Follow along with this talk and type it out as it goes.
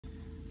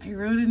I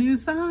wrote a new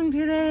song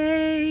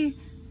today.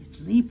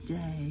 It's Leap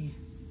Day.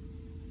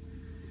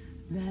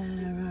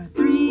 There are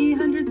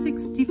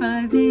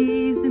 365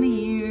 days in a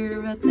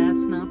year, but that's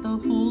not the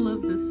whole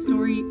of the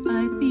story,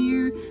 I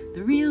fear.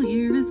 The real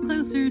year is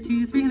closer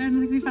to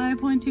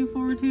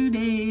 365.242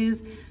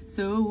 days,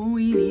 so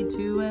we need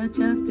to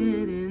adjust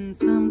it in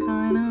some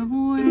kind of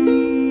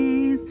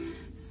ways.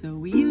 So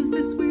we use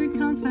this weird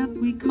concept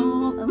we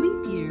call a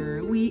leap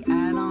year. We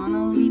add on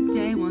a leap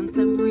day once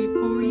every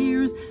 4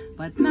 years,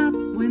 but not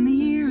when the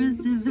year is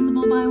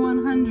divisible by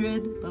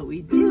 100, but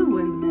we do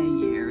when the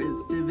year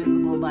is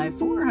divisible by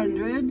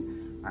 400.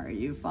 Are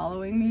you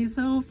following me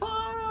so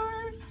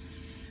far?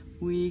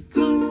 We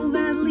call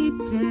that leap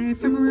day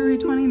February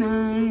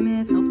 29.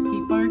 It helps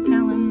keep our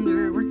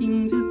calendar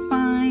working just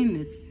fine.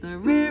 It's the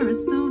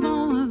rarest of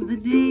all of the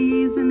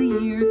days in the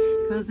year,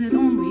 'cause it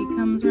only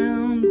comes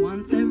round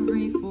once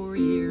every 4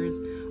 years,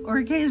 or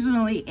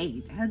occasionally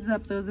 8. Heads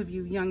up those of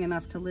you young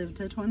enough to live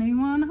to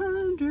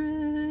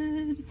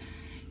 2100.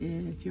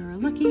 If you're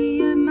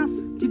lucky enough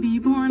to be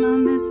born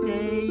on this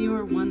day,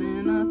 you're 1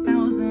 in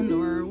 1,000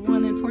 or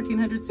 1 in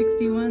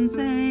 1461,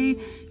 say.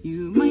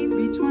 You might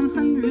reach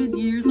 100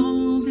 years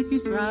old if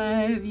you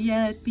thrive,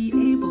 yet be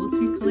able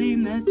to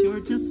claim that you're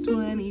just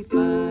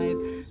 25.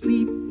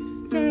 Leap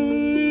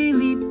day,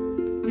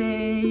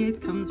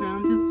 it comes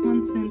round just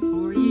once in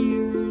 4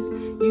 years.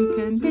 You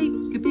can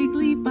make a big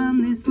leap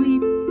on this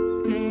leap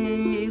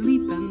day,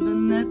 leap and the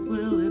net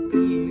will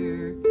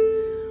appear.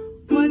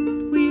 What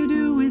will you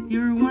do with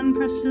your one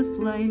precious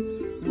life?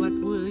 What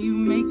will you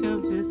make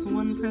of this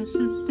one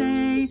precious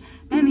day?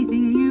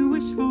 Anything you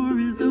wish for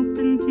is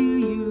open to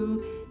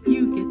you.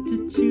 You get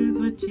to choose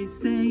what you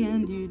say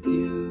and you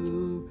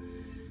do.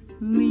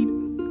 Leap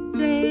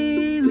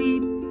day,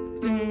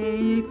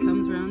 it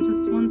comes round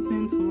just once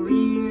in 4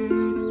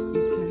 years.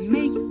 You can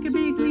make a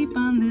big leap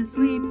on this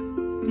leap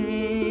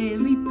day,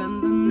 leap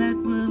and the net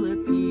will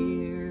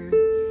appear.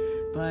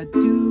 But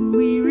do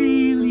we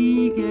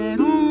really get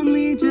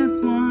only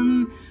just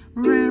one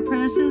rare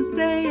precious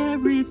day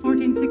every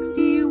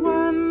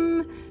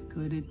 1461?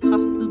 Could it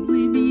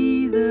possibly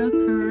be the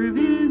curve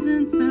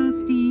isn't so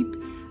steep,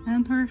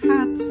 and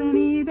perhaps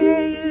any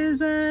day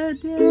is a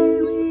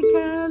day we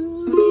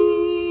can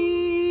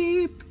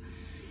leap?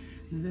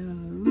 The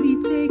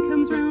leap day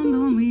comes round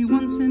only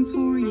once in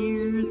 4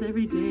 years.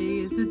 Every day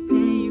is a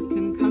day you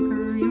can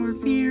conquer your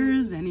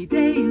fears. Any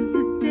day is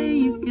a day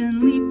you can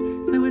leap,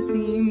 so it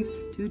seems.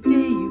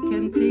 Today you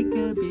can take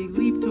a big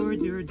leap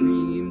towards your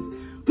dreams.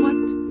 What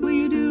will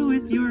you do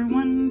with your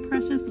one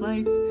precious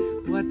life?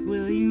 What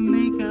will you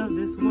make of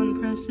this one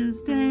precious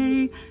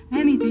day?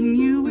 Anything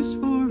you wish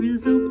for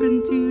is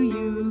open to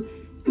you.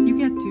 You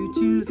get to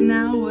choose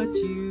now what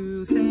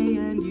you say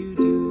and you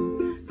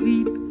do.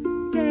 Leap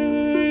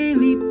day,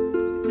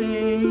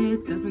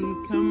 it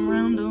doesn't come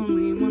round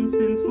only once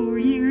in 4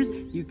 years.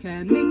 You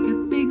can make a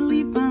big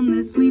leap on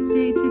this leap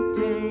day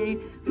today.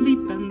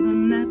 Leap and the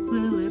net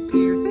will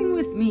appear. Sing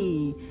with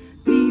me.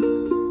 Leap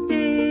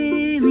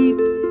day,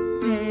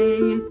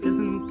 it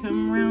doesn't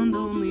come round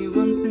only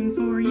once in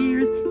 4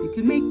 years. You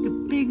can make a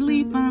big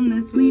leap on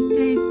this leap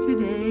day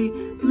today.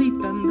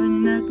 Leap and the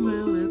net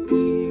will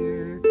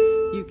appear.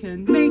 You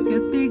can make a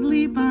big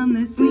leap on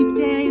this leap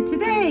day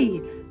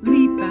today.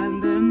 Leap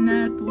and the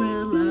net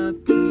will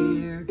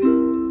appear.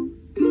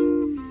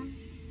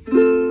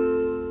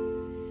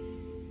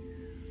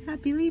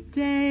 Happy Leap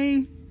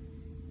Day!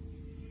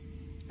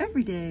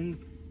 Every day.